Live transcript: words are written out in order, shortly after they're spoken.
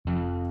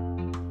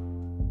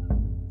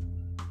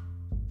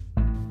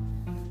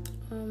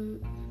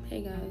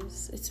Hey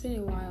guys, it's been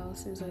a while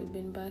since I've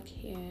been back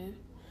here,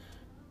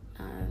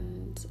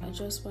 and I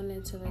just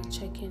wanted to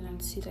check in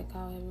and see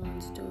how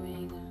everyone's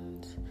doing,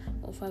 and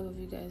all five of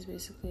you guys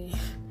basically,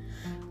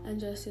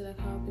 and just see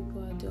how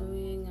people are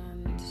doing,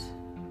 and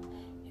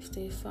if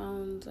they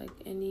found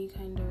any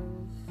kind of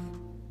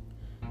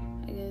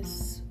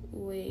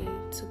way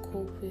to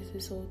cope with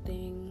this whole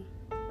thing,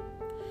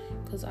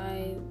 because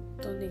I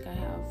don't think I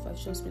have. I've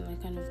just been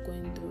kind of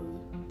going through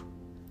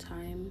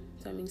time,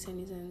 if that makes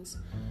any sense.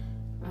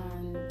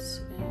 And I'm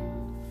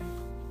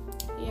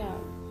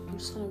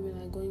just kind of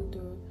been going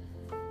through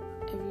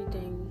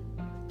everything,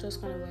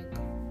 just kind of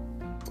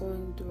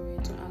going through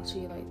it, and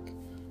actually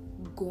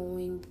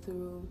going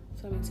through,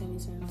 if that makes any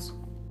sense.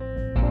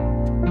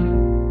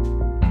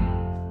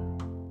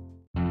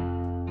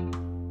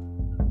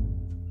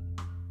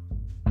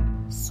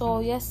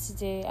 So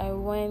yesterday I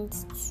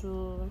went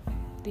to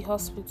the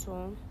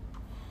hospital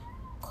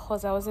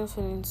because I wasn't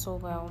feeling so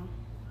well,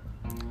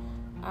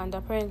 and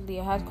apparently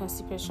I had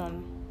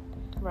constipation,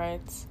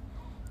 right?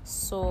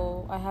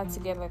 So I had to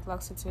get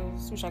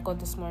laxatives, which I got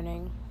this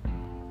morning.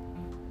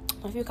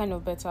 I feel kind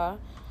of better,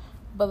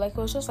 but it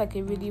was just a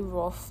really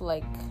rough,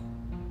 I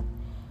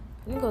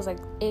think it was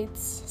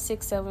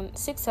 6 to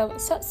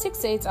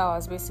 8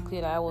 hours basically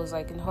that I was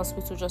in the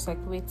hospital, just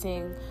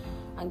waiting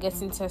and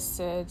getting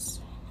tested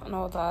and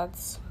all that.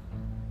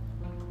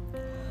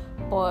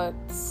 But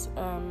it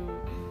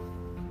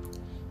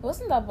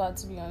wasn't that bad,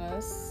 to be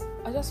honest.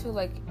 I just feel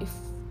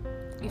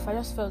if I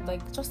just felt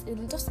just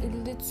a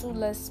little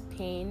less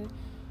pain,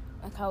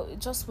 how it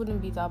just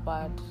wouldn't be that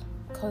bad,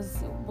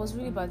 because it was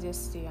really bad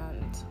yesterday,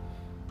 and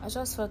I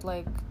just felt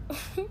it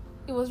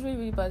was really,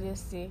 really bad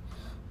yesterday.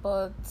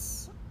 But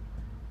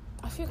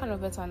I feel kind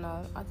of better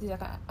now. At least I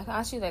can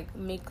actually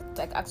make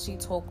actually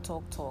talk.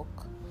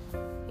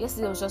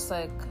 Yesterday was just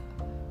it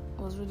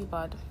was really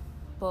bad,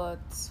 but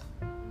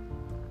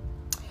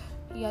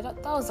yeah,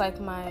 that was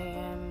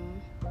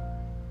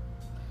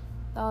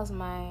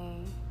my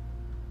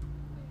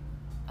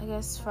I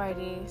guess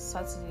Friday,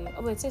 Saturday.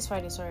 Oh wait, it says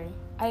Friday, sorry.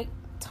 I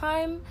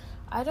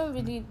don't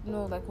really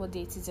know what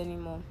day it is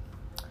anymore.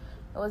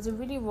 It was a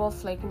really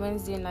rough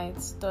Wednesday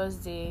night,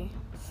 Thursday,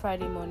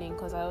 Friday morning,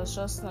 because I was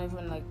just not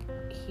even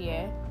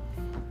here.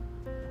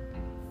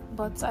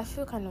 But I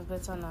feel kind of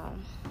better now.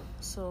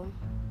 So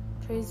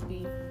praise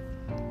be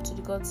to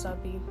the gods that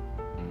be.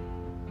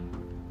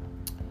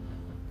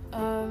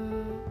 I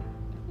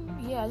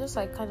just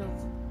kind of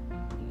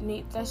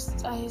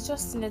I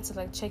just needed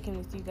to check in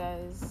with you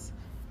guys,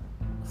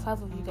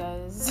 5 of you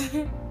guys.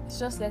 It's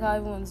just how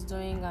everyone's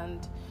doing,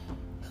 and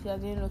if you're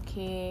doing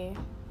okay,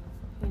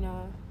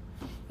 you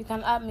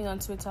can add me on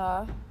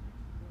Twitter,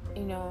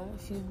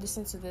 if you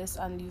listen to this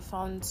and you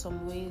found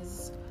some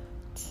ways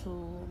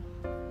to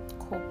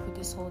cope with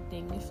this whole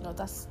thing. If not,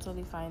 that's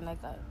totally fine.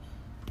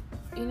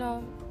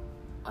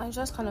 I'm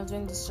just kind of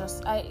doing this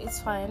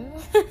it's fine.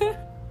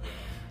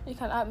 You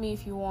can add me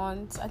if you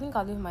want. I think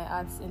I'll leave my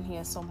ads in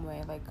here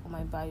somewhere, on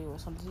my bio or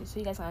something, so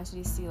you guys can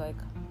actually see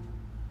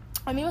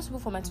most people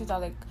from my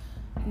Twitter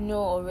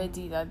know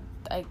already that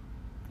I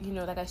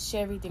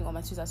share everything on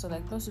my Twitter, so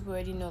most people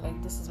already know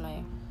this is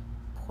my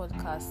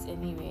podcast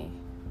anyway.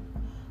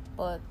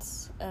 But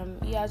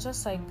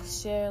just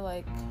share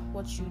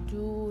what you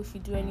do, if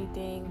you do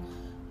anything.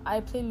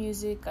 I play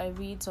music, I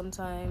read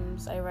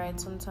sometimes, I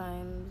write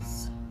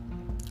sometimes,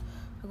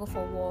 I go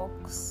for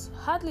walks.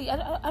 Hardly,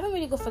 I don't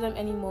really go for them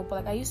anymore,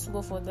 but I used to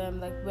go for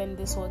them when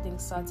this whole thing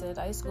started.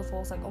 I used to go for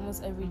walks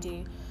almost every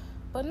day.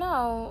 But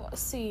now,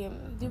 see,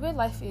 the way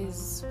life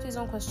is, please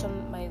don't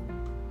question my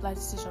life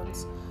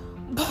decisions.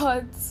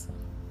 But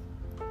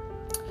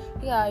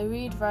I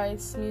read,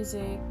 write,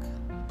 music,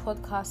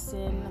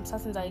 podcasting. I'm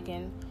starting that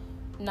again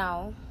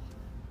now.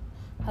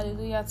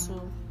 Hallelujah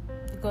to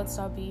the gods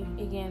shall be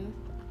again.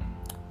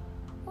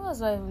 What else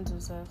do I even do,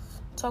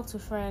 Seth? Talk to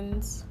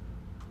friends.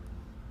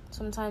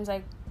 Sometimes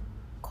I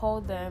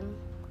call them.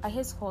 I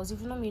hate calls. If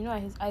you know me,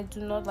 I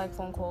do not like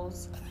phone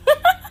calls.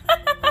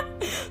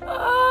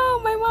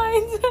 Oh, my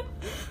mind.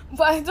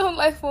 But I don't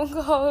like phone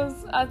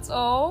calls at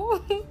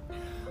all. I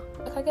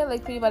get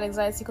pretty bad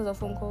anxiety because of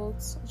phone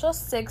calls.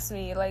 Just text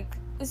me.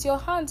 Is your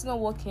hand not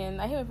working?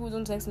 I hear when people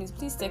don't text me.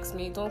 Please text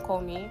me. Don't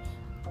call me.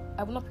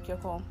 I will not pick your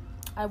call.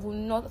 I will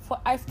not.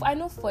 I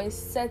know for a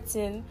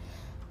certain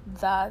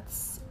that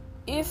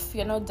if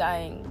you're not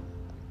dying,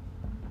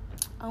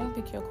 I won't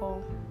pick your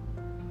call.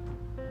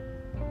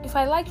 If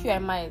I like you, I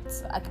might.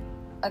 I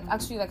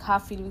actually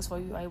have feelings for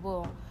you. I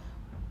will.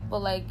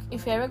 But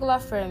if you're a regular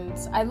friend,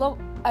 I love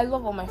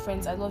all my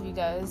friends. I love you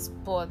guys.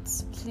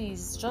 But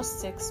please,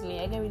 just text me.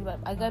 I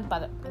get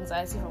bad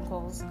anxiety from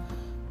calls,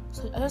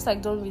 so I just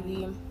don't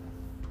really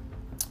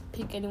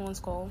pick anyone's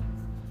call.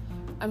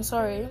 I'm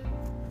sorry.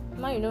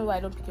 Now you know why I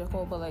don't pick your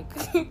call. But I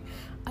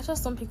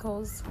just don't pick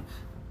calls.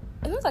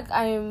 It's not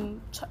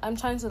I'm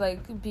trying to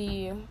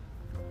be,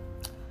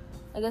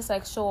 I guess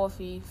show off.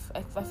 If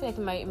I feel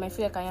it might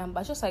feel I am, but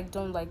I just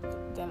don't like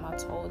them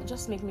at all. They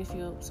just make me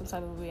feel some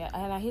type of way,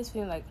 and I hate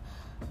feeling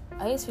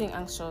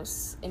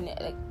anxious. And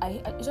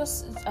I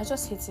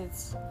just hate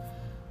it.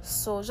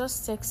 So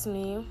just text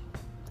me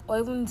or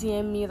even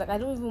DM me. Like, I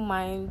don't even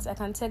mind. I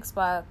can text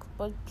back,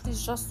 but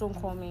please just don't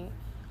call me.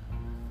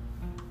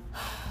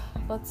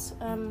 But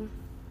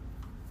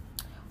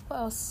what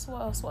else do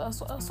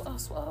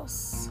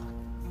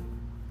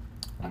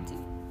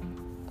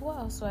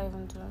I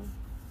even do?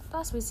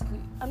 That's basically,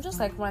 I'm just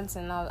like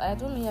ranting now. I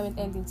don't really have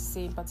anything to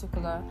say in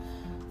particular.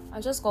 I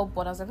just got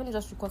bored. I was like, let me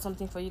just record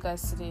something for you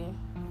guys today,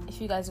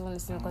 if you guys even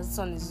listen, because this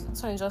one is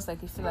just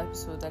like a filler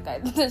episode.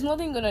 Like, there's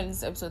nothing going on in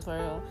this episode for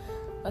real,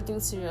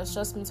 nothing serious,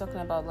 just me talking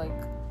about like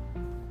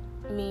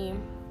me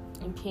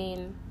in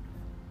pain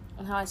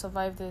and how I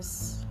survived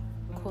this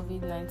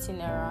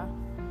COVID-19 era,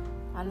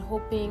 and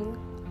hoping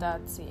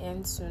that it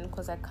ends soon,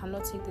 because I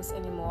cannot take this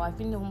anymore. I've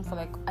been home for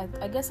like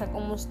I guess like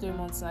almost 3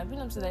 months now. I've been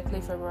home since like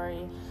late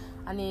February,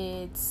 and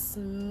it's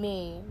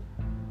May,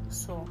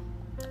 so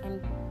I'm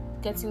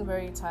getting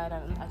very tired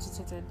and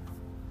agitated.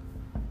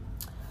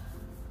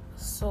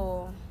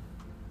 So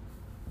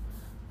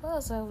what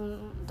else?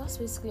 That's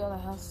basically all I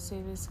have to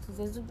say. Basically,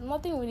 there's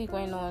nothing really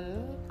going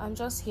on. I'm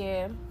just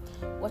here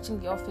watching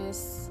The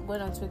Office,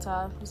 going on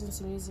Twitter, listening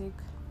to music,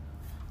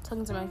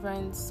 talking to my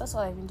friends. That's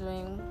all I've been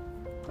doing,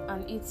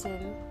 and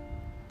eating.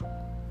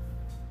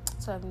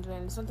 That's what I've been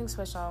doing. It's nothing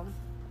special,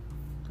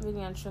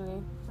 really and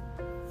truly.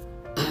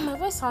 My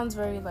voice sounds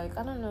very like,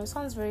 I don't know, it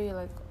sounds very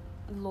like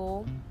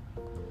low.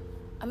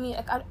 I mean,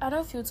 I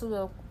don't feel too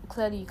well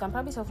clearly. You can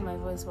probably tell from my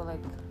voice, but like,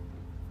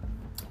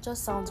 it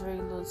just sounds very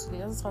low today.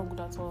 It doesn't sound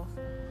good at all.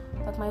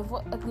 Like my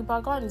like the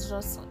background is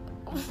just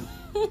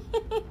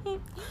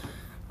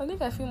I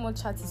think I feel more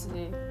chatty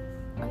today.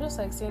 I'm just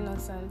like saying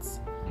nonsense.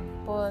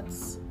 But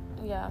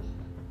yeah,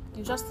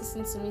 you just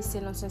listened to me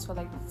say nonsense for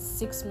like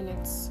 6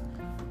 minutes.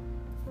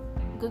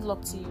 Good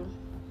luck to you.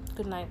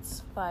 Good night.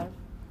 Bye.